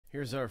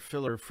Here's our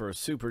filler for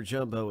Super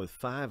Jumbo with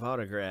 5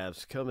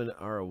 autographs coming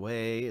our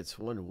way. It's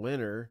one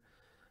winner,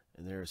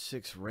 and there are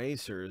 6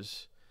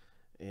 racers,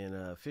 and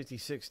a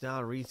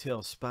 $56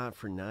 retail spot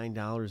for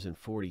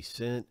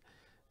 $9.40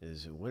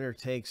 is winner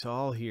takes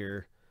all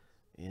here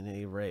in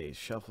a race.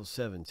 Shuffle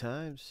 7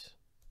 times.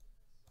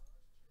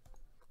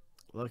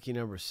 Lucky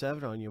number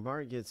 7 on your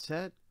mark, get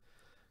set,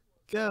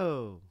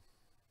 go.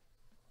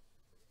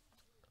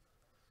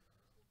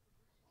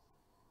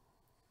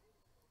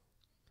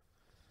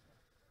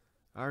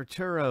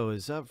 Arturo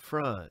is up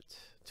front.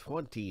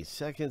 20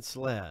 seconds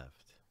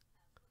left.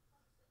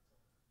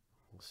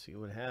 We'll see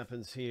what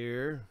happens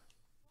here.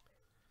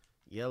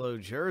 Yellow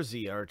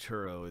jersey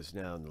Arturo is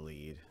now in the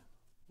lead.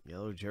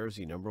 Yellow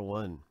jersey number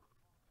 1.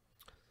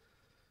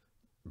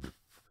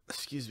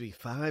 Excuse me,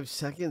 5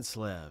 seconds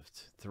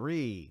left.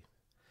 3,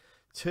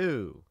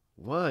 2,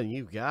 1.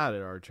 You got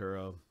it,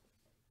 Arturo.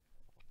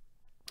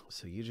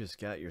 So you just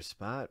got your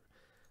spot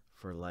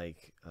for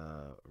like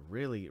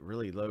really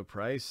low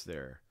price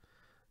there.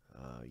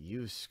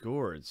 You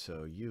scored,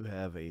 so you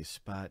have a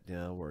spot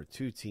now where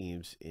 2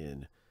 teams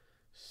in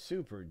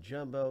Super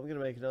Jumbo. I'm going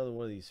to make another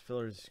one of these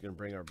fillers. It's going to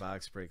bring our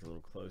box break a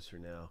little closer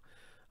now.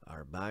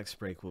 Our box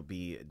break will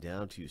be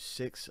down to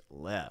 6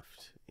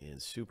 left in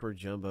Super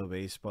Jumbo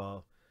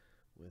Baseball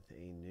with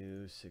a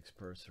new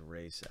 6-person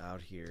race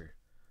out here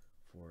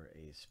for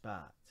a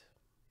spot.